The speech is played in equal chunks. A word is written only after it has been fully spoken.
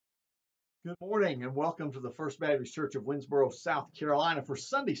Good morning and welcome to the First Baptist Church of Winsboro, South Carolina for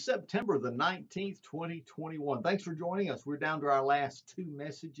Sunday, September the 19th, 2021. Thanks for joining us. We're down to our last two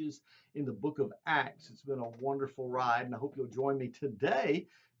messages in the book of Acts. It's been a wonderful ride, and I hope you'll join me today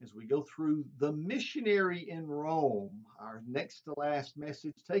as we go through the missionary in Rome, our next to last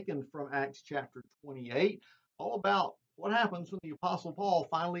message taken from Acts chapter 28, all about what happens when the Apostle Paul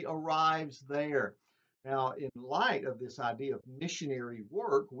finally arrives there. Now, in light of this idea of missionary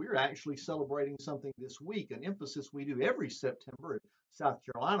work, we're actually celebrating something this week, an emphasis we do every September at South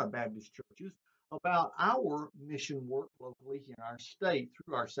Carolina Baptist churches about our mission work locally in our state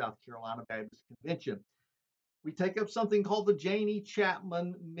through our South Carolina Baptist Convention. We take up something called the Janie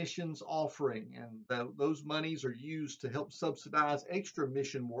Chapman Missions Offering, and those monies are used to help subsidize extra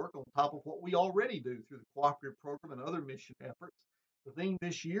mission work on top of what we already do through the cooperative program and other mission efforts. The theme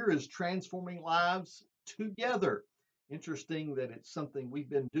this year is Transforming Lives Together. Interesting that it's something we've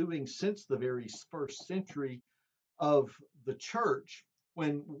been doing since the very first century of the church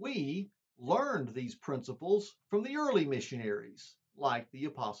when we learned these principles from the early missionaries like the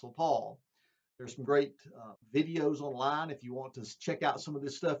Apostle Paul. There's some great videos online if you want to check out some of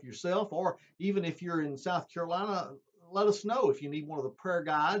this stuff yourself, or even if you're in South Carolina, let us know if you need one of the prayer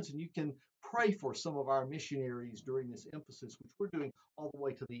guides and you can pray for some of our missionaries during this emphasis, which we're doing all the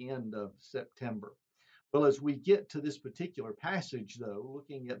way to the end of September. Well, as we get to this particular passage, though,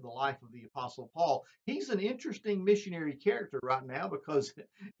 looking at the life of the Apostle Paul, he's an interesting missionary character right now because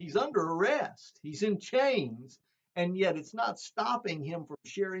he's under arrest. He's in chains, and yet it's not stopping him from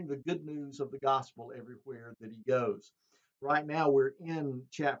sharing the good news of the gospel everywhere that he goes. Right now, we're in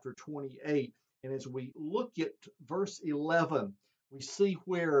chapter 28, and as we look at verse 11, we see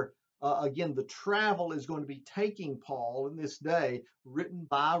where again, the travel is going to be taking Paul in this day, written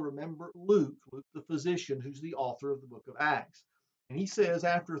by, remember, Luke the physician, who's the author of the book of Acts. And he says,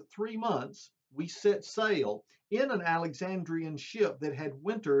 after 3 months, we set sail in an Alexandrian ship that had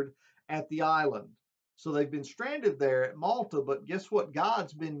wintered at the island. So they've been stranded there at Malta, but guess what?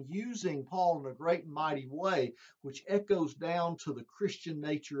 God's been using Paul in a great and mighty way, which echoes down to the Christian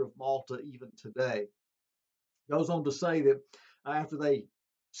nature of Malta even today. Goes on to say that after they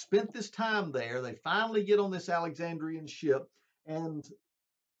spent this time there, they finally get on this Alexandrian ship, and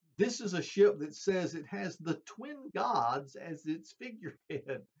this is a ship that says it has the twin gods as its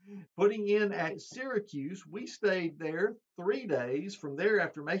figurehead. Putting in at Syracuse, we stayed there 3 days. From there,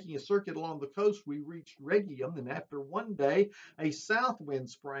 after making a circuit along the coast, we reached Rhegium, and after 1 day, a south wind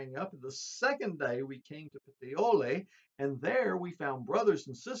sprang up. The second day, we came to Puteoli, and there we found brothers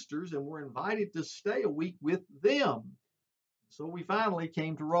and sisters and were invited to stay a week with them. So we finally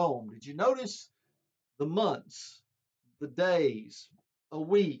came to Rome. Did you notice the months, the days, a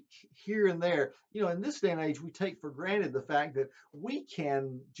week here and there? You know, in this day and age, we take for granted the fact that we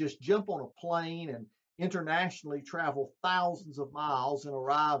can just jump on a plane and internationally travel thousands of miles and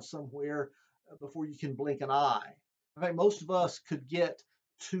arrive somewhere before you can blink an eye. In fact, most of us could get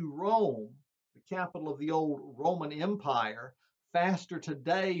to Rome, the capital of the old Roman Empire, faster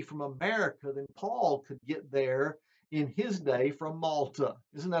today from America than Paul could get there in his day from Malta.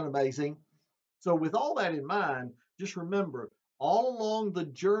 Isn't that amazing? So, with all that in mind, just remember all along the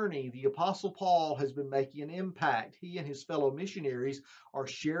journey, the Apostle Paul has been making an impact. He and his fellow missionaries are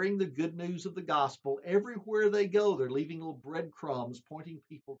sharing the good news of the gospel everywhere they go. They're leaving little breadcrumbs pointing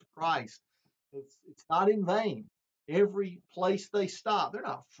people to Christ. It's not in vain. Every place they stop, they're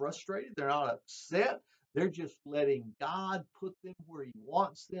not frustrated, they're not upset. They're just letting God put them where He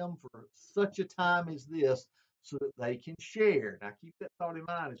wants them for such a time as this so that they can share. Now, keep that thought in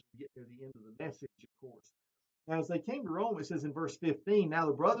mind as we get near the end of the message, of course. Now, as they came to Rome, it says in verse 15, now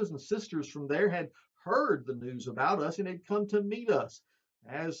the brothers and sisters from there had heard the news about us and had come to meet us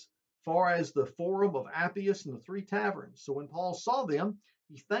as far as the Forum of Appius and the Three Taverns. So when Paul saw them,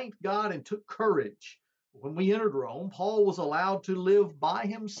 he thanked God and took courage. When we entered Rome, Paul was allowed to live by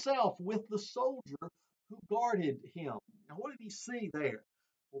himself with the soldier who guarded him. Now, what did he see there?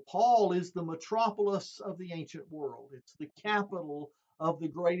 Well, Paul is the metropolis of the ancient world. It's the capital of the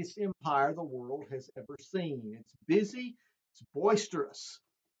greatest empire the world has ever seen. It's busy, it's boisterous,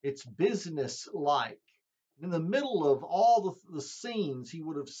 it's business-like. In the middle of all the scenes he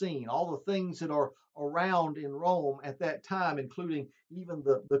would have seen, all the things that are around in Rome at that time, including even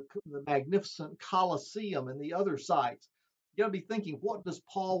the magnificent Colosseum and the other sites, you got to be thinking, what does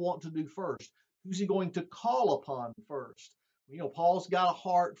Paul want to do first? Who's he going to call upon first? You know, Paul's got a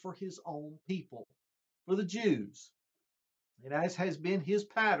heart for his own people, for the Jews. And as has been his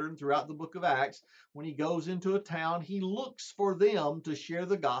pattern throughout the book of Acts, when he goes into a town, he looks for them to share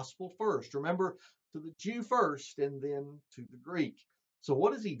the gospel first. Remember, to the Jew first and then to the Greek. So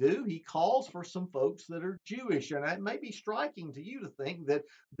what does he do? He calls for some folks that are Jewish. And it may be striking to you to think that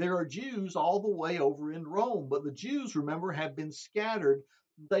there are Jews all the way over in Rome. But the Jews, remember, have been scattered.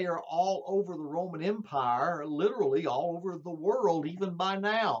 They are all over the Roman Empire, literally all over the world, even by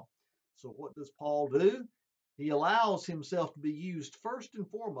now. So what does Paul do? He allows himself to be used first and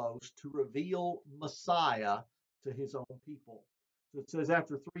foremost to reveal Messiah to his own people. So it says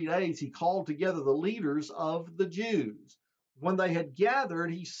after 3 days, he called together the leaders of the Jews. When they had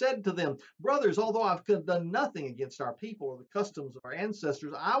gathered, he said to them, "Brothers, although I've done nothing against our people or the customs of our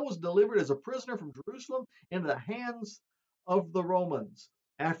ancestors, I was delivered as a prisoner from Jerusalem into the hands of the Romans.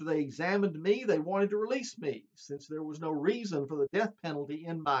 After they examined me, they wanted to release me, since there was no reason for the death penalty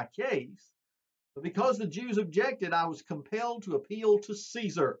in my case. But because the Jews objected, I was compelled to appeal to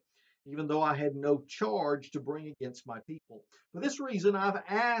Caesar, even though I had no charge to bring against my people. For this reason, I've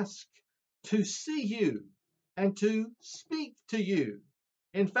asked to see you and to speak to you.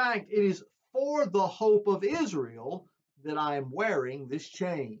 In fact, it is for the hope of Israel that I am wearing this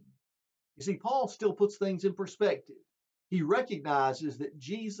chain." You see, Paul still puts things in perspective. He recognizes that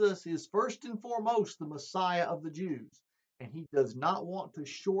Jesus is first and foremost the Messiah of the Jews, and he does not want to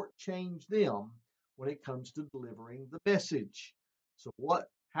shortchange them when it comes to delivering the message. So, what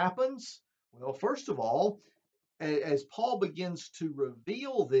happens? Well, first of all, as Paul begins to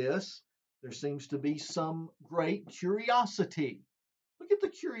reveal this, there seems to be some great curiosity. Look at the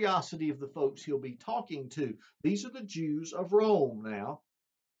curiosity of the folks he'll be talking to. These are the Jews of Rome now.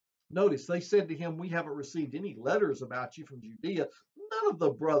 Notice they said to him, "We haven't received any letters about you from Judea. None of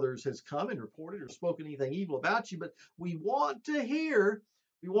the brothers has come and reported or spoken anything evil about you, but we want to hear.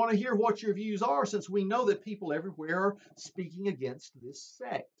 We want to hear what your views are, since we know that people everywhere are speaking against this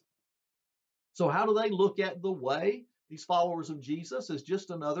sect." So how do they look at the way, these followers of Jesus, as just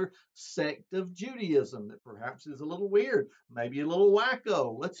another sect of Judaism that perhaps is a little weird, maybe a little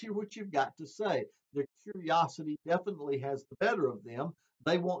wacko? Let's hear what you've got to say. Their curiosity definitely has the better of them.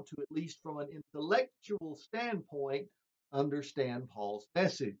 They want to, at least from an intellectual standpoint, understand Paul's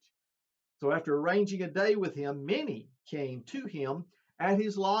message. So after arranging a day with him, many came to him at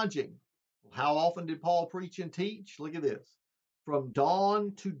his lodging. How often did Paul preach and teach? Look at this. From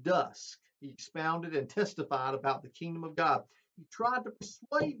dawn to dusk, he expounded and testified about the kingdom of God. He tried to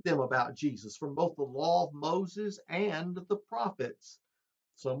persuade them about Jesus from both the law of Moses and the prophets.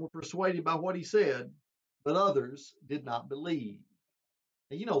 Some were persuaded by what he said, but others did not believe.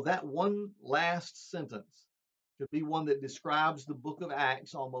 And you know, that one last sentence could be one that describes the book of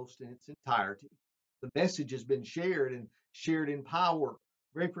Acts almost in its entirety. The message has been shared and shared in power,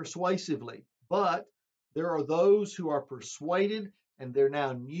 very persuasively. But there are those who are persuaded, and they're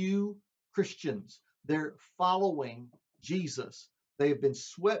now new Christians. They're following Jesus. They have been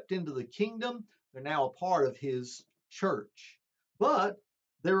swept into the kingdom. They're now a part of his church. But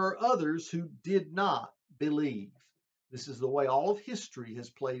there are others who did not believe. This is the way all of history has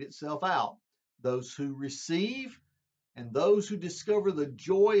played itself out. Those who receive and those who discover the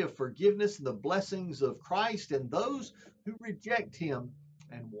joy of forgiveness and the blessings of Christ, and those who reject him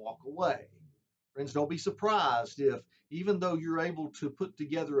and walk away. Friends, don't be surprised if, even though you're able to put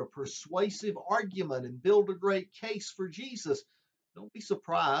together a persuasive argument and build a great case for Jesus, don't be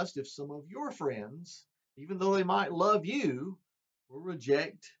surprised if some of your friends, even though they might love you, will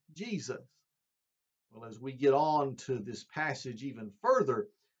reject Jesus. Well, as we get on to this passage even further,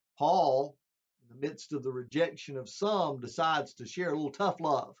 Paul, in the midst of the rejection of some, decides to share a little tough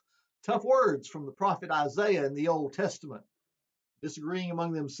love, tough words from the prophet Isaiah in the Old Testament. Disagreeing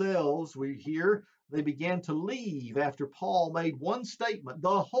among themselves, we hear they began to leave after Paul made one statement.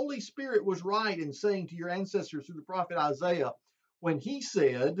 The Holy Spirit was right in saying to your ancestors through the prophet Isaiah, when he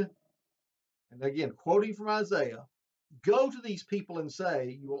said, and again, quoting from Isaiah, "Go to these people and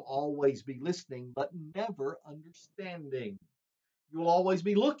say, you will always be listening, but never understanding. You will always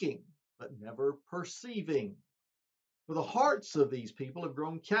be looking, but never perceiving. For the hearts of these people have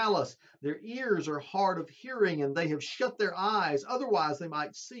grown callous. Their ears are hard of hearing, and they have shut their eyes. Otherwise, they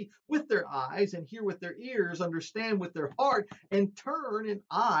might see with their eyes and hear with their ears, understand with their heart, and turn, and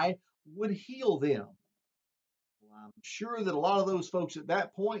I would heal them." Well, I'm sure that a lot of those folks at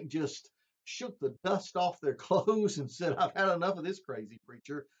that point just shook the dust off their clothes and said, "I've had enough of this crazy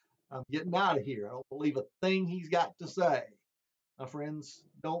preacher. I'm getting out of here. I don't believe a thing he's got to say." My friends,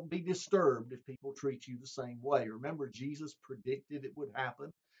 don't be disturbed if people treat you the same way. Remember, Jesus predicted it would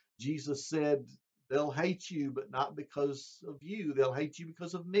happen. Jesus said, they'll hate you, but not because of you. They'll hate you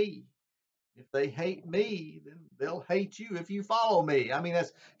because of me. If they hate me, then they'll hate you if you follow me. I mean,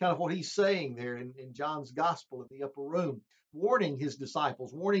 that's kind of what he's saying there in John's gospel in the upper room, warning his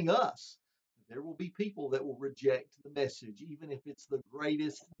disciples, warning us. There will be people that will reject the message, even if it's the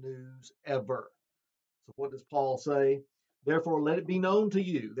greatest news ever. So what does Paul say? Therefore, let it be known to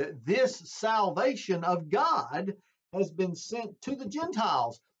you that this salvation of God has been sent to the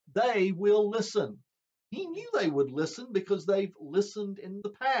Gentiles. They will listen. He knew they would listen because they've listened in the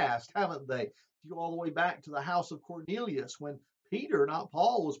past, haven't they? If you go all the way back to the house of Cornelius when Peter, not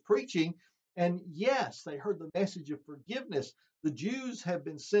Paul, was preaching, and yes, they heard the message of forgiveness. The Jews have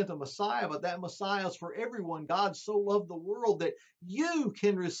been sent a Messiah, but that Messiah is for everyone. God so loved the world that you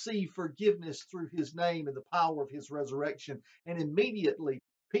can receive forgiveness through his name and the power of his resurrection. And immediately,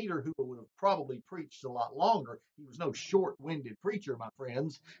 Peter, who would have probably preached a lot longer, he was no short-winded preacher, my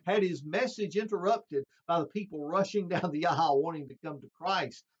friends, had his message interrupted by the people rushing down the aisle wanting to come to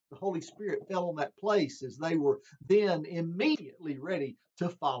Christ. The Holy Spirit fell on that place as they were then immediately ready to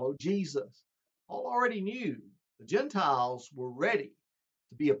follow Jesus. Paul already knew the Gentiles were ready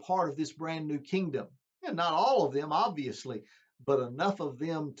to be a part of this brand new kingdom. And not all of them, obviously, but enough of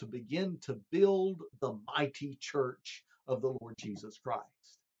them to begin to build the mighty church of the Lord Jesus Christ.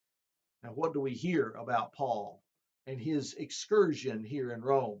 Now, what do we hear about Paul and his excursion here in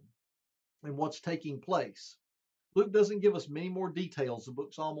Rome and what's taking place? Luke doesn't give us many more details. The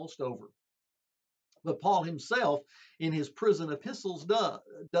book's almost over. But Paul himself, in his prison epistles,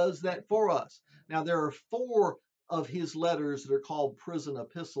 does that for us. Now, there are 4 of his letters that are called prison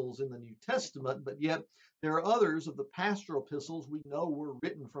epistles in the New Testament, but yet there are others of the pastoral epistles we know were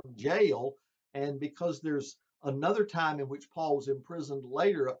written from jail. And because there's another time in which Paul was imprisoned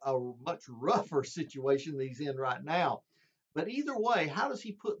later, a much rougher situation that he's in right now. But either way, how does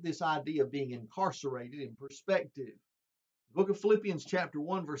he put this idea of being incarcerated in perspective? The book of Philippians chapter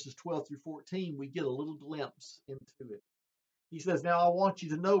 1, verses 12 through 14, we get a little glimpse into it. He says, now I want you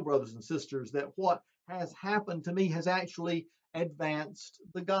to know, brothers and sisters, that what has happened to me has actually advanced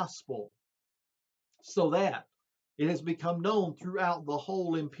the gospel, so that it has become known throughout the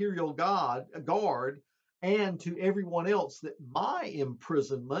whole imperial guard and to everyone else that my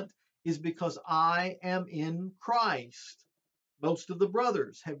imprisonment is because I am in Christ. Most of the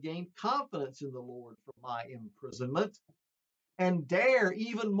brothers have gained confidence in the Lord from my imprisonment, and dare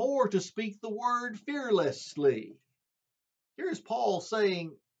even more to speak the word fearlessly. Here's Paul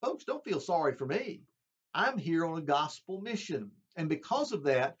saying, folks, don't feel sorry for me. I'm here on a gospel mission. And because of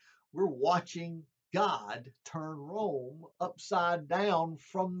that, we're watching God turn Rome upside down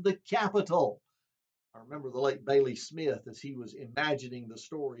from the capital. I remember the late Bailey Smith as he was imagining the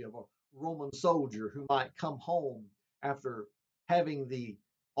story of a Roman soldier who might come home after having the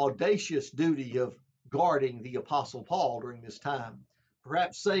audacious duty of guarding the Apostle Paul during this time,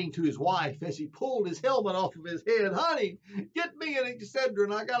 perhaps saying to his wife as he pulled his helmet off of his head, honey, get me an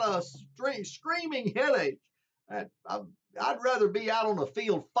Excedrin, I got a screaming headache. I'd rather be out on the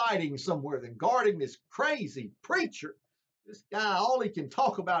field fighting somewhere than guarding this crazy preacher. This guy, all he can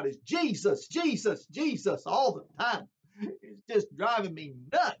talk about is Jesus, Jesus, Jesus all the time. It's just driving me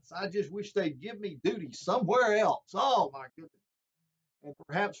nuts. I just wish they'd give me duty somewhere else. Oh, my goodness. And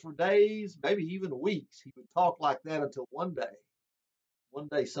perhaps for days, maybe even weeks, he would talk like that until one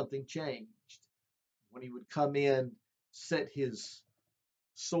day something changed. When he would come in, set his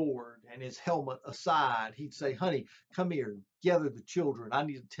sword and his helmet aside, he'd say, honey, come here, gather the children. I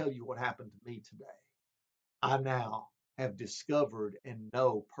need to tell you what happened to me today. I now have discovered and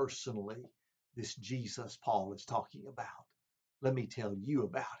know personally this Jesus Paul is talking about. Let me tell you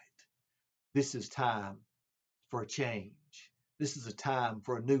about it. This is time for a change. This is a time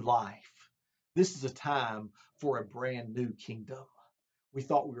for a new life. This is a time for a brand new kingdom. We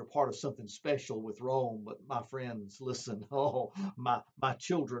thought we were part of something special with Rome, but my friends, listen, oh, my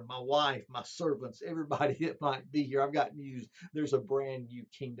children, my wife, my servants, everybody that might be here, I've got news. There's a brand new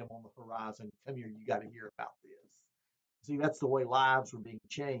kingdom on the horizon. Come here, you got to hear about this. See, that's the way lives were being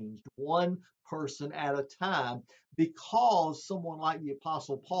changed, one person at a time, because someone like the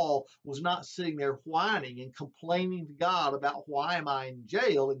Apostle Paul was not sitting there whining and complaining to God about why am I in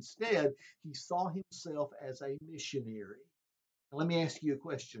jail. Instead, he saw himself as a missionary. Now, let me ask you a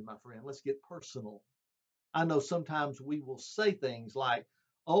question, my friend. Let's get personal. I know sometimes we will say things like,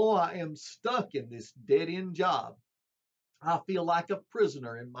 oh, I am stuck in this dead-end job. I feel like a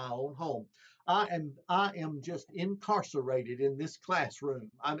prisoner in my own home. I am just incarcerated in this classroom.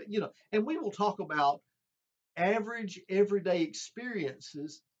 And we will talk about average everyday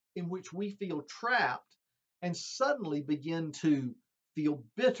experiences in which we feel trapped and suddenly begin to feel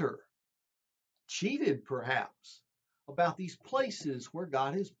bitter, cheated perhaps, about these places where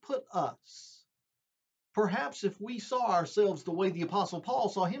God has put us. Perhaps if we saw ourselves the way the Apostle Paul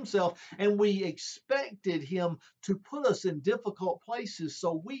saw himself and we expected him to put us in difficult places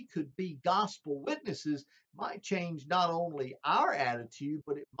so we could be gospel witnesses, it might change not only our attitude,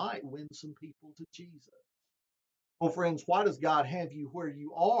 but it might win some people to Jesus. Well, friends, why does God have you where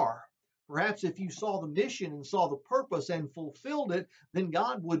you are? Perhaps if you saw the mission and saw the purpose and fulfilled it, then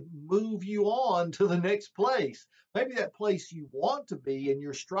God would move you on to the next place. Maybe that place you want to be and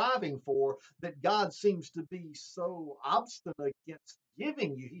you're striving for, that God seems to be so obstinate against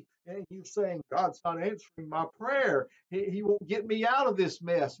giving you. And you're saying, God's not answering my prayer. He won't get me out of this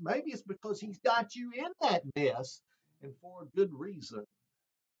mess. Maybe it's because He's got you in that mess and for a good reason.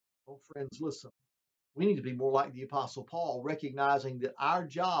 Oh, friends, listen. We need to be more like the Apostle Paul, recognizing that our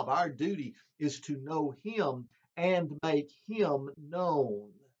job, our duty is to know Him and make Him known.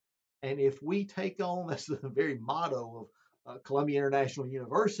 And if we take on, that's the very motto of Columbia International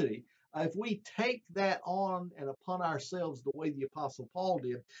University, if we take that on and upon ourselves the way the Apostle Paul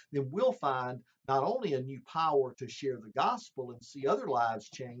did, then we'll find not only a new power to share the gospel and see other lives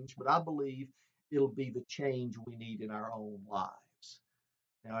change, but I believe it'll be the change we need in our own lives.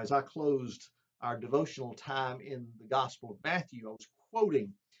 Now, as I closed our devotional time in the Gospel of Matthew, I was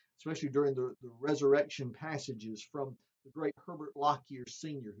quoting, especially during the resurrection passages, from the great Herbert Lockyer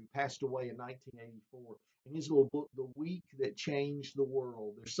Sr., who passed away in 1984, in his little book, The Week That Changed the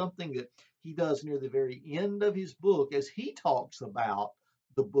World. There's something that he does near the very end of his book as he talks about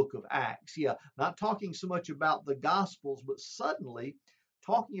the book of Acts. Yeah, not talking so much about the Gospels, but suddenly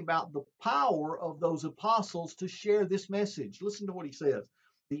talking about the power of those apostles to share this message. Listen to what he says.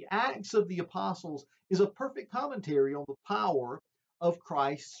 The Acts of the Apostles is a perfect commentary on the power of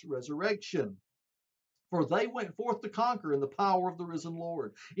Christ's resurrection. For they went forth to conquer in the power of the risen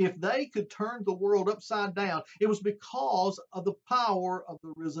Lord. If they could turn the world upside down, it was because of the power of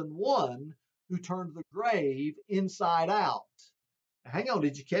the risen one who turned the grave inside out. Hang on,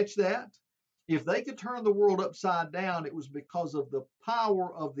 did you catch that? If they could turn the world upside down, it was because of the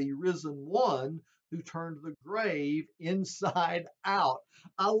power of the risen one who turned the grave inside out.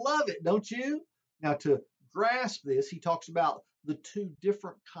 I love it, don't you? Now, to grasp this, he talks about the two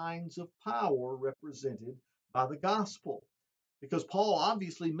different kinds of power represented by the gospel. Because Paul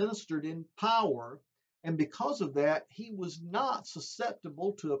obviously ministered in power, and because of that, he was not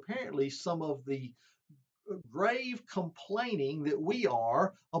susceptible to apparently some of the grave complaining that we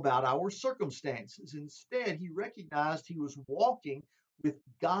are about our circumstances. Instead, he recognized he was walking with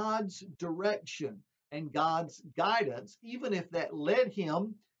God's direction and God's guidance, even if that led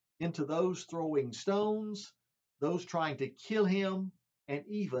him into those throwing stones, those trying to kill him, and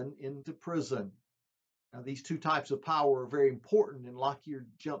even into prison. Now, these two types of power are very important, and Lockyer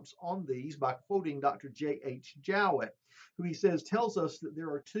jumps on these by quoting Dr. J.H. Jowett, who he says tells us that there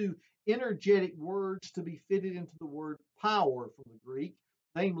are two energetic words to be fitted into the word power from the Greek,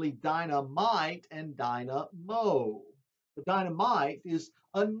 namely dynamite and dynamo. The dynamite is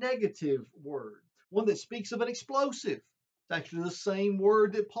a negative word, one that speaks of an explosive. It's actually the same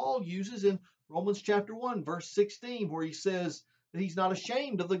word that Paul uses in Romans chapter 1, verse 16, where he says that he's not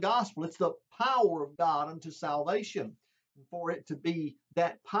ashamed of the gospel. It's the power of God unto salvation. And for it to be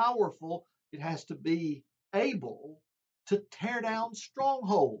that powerful, it has to be able to tear down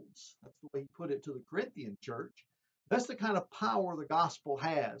strongholds. That's the way he put it to the Corinthian church. That's the kind of power the gospel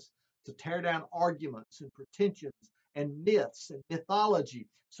has, to tear down arguments and pretensions and myths and mythology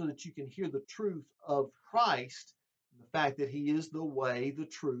so that you can hear the truth of Christ and the fact that he is the way, the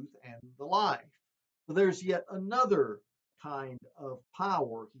truth, and the life. But there's yet another kind of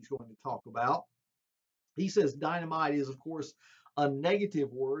power he's going to talk about. He says dynamite is, of course, a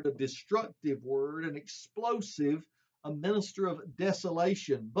negative word, a destructive word, an explosive, a minister of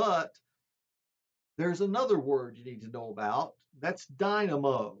desolation. But there's another word you need to know about. That's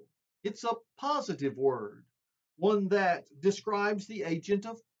dynamo. It's a positive word, one that describes the agent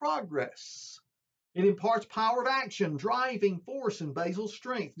of progress. It imparts power of action, driving force, and basal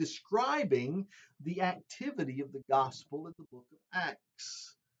strength, describing the activity of the gospel in the book of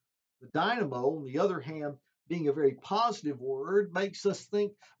Acts. The dynamo, on the other hand, being a very positive word, makes us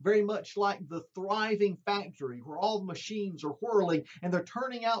think very much like the thriving factory where all the machines are whirling and they're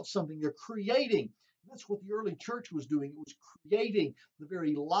turning out something, they're creating. That's what the early church was doing. It was creating the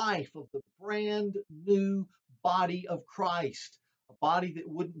very life of the brand new body of Christ. A body that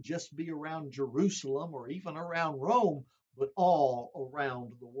wouldn't just be around Jerusalem or even around Rome, but all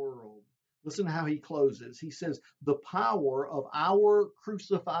around the world. Listen to how he closes. He says, the power of our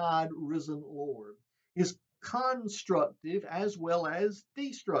crucified, risen Lord is constructive as well as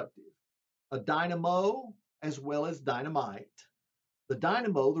destructive, a dynamo as well as dynamite. The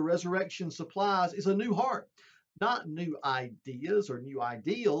dynamo the resurrection supplies is a new heart, not new ideas or new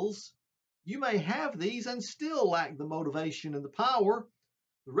ideals. You may have these and still lack the motivation and the power.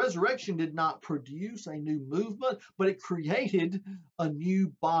 The resurrection did not produce a new movement, but it created a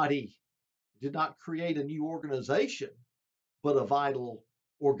new body. It did not create a new organization, but a vital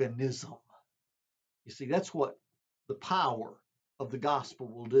organism. You see, that's what the power of the gospel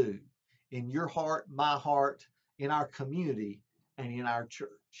will do in your heart, my heart, in our community, and in our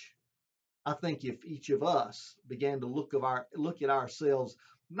church. I think if each of us began to look at ourselves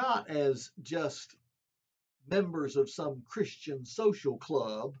not as just members of some Christian social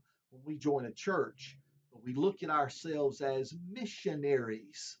club when we join a church, but we look at ourselves as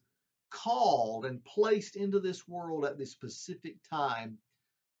missionaries called and placed into this world at this specific time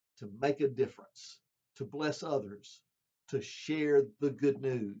to make a difference, to bless others, to share the good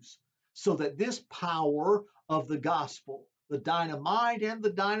news, so that this power of the gospel, the dynamite and the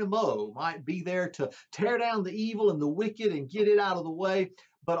dynamo, might be there to tear down the evil and the wicked and get it out of the way,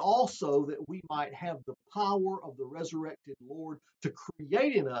 but also that we might have the power of the resurrected Lord to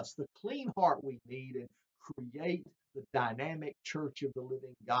create in us the clean heart we need and create the dynamic church of the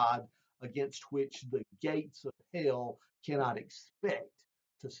living God against which the gates of hell cannot expect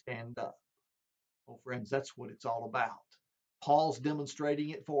to stand up. Oh, friends, that's what it's all about. Paul's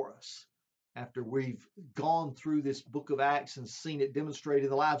demonstrating it for us. After we've gone through this book of Acts and seen it demonstrated in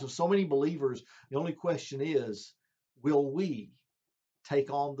the lives of so many believers, the only question is, will we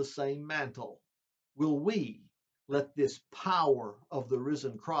take on the same mantle? Will we let this power of the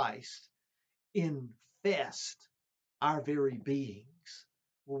risen Christ infest our very beings?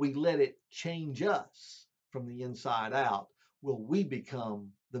 Will we let it change us from the inside out? Will we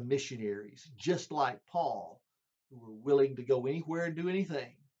become the missionaries, just like Paul, who were willing to go anywhere and do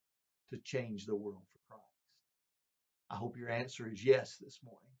anything to change the world for Christ? I hope your answer is yes this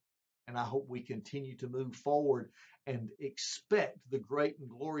morning. And I hope we continue to move forward and expect the great and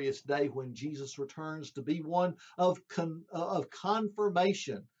glorious day when Jesus returns to be one of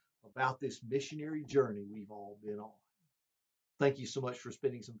confirmation about this missionary journey we've all been on. Thank you so much for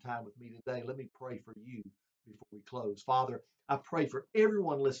spending some time with me today. Let me pray for you before we close. Father, I pray for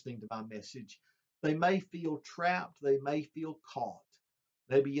everyone listening to my message. They may feel trapped. They may feel caught,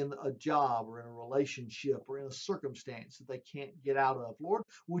 maybe in a job or in a relationship or in a circumstance that they can't get out of. Lord,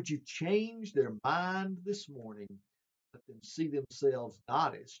 would you change their mind this morning? Let them see themselves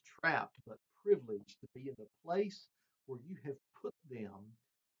not as trapped, but privileged to be in the place where you have put them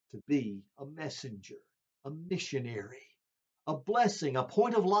to be a messenger, a missionary, a blessing, a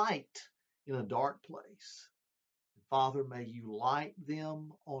point of light in a dark place. And Father, may you light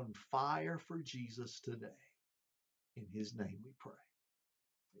them on fire for Jesus today. In his name we pray.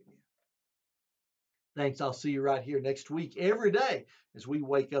 Amen. Thanks. I'll see you right here next week, every day, as we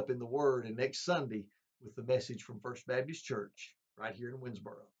wake up in the Word, and next Sunday with the message from First Baptist Church right here in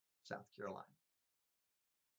Winsboro, South Carolina.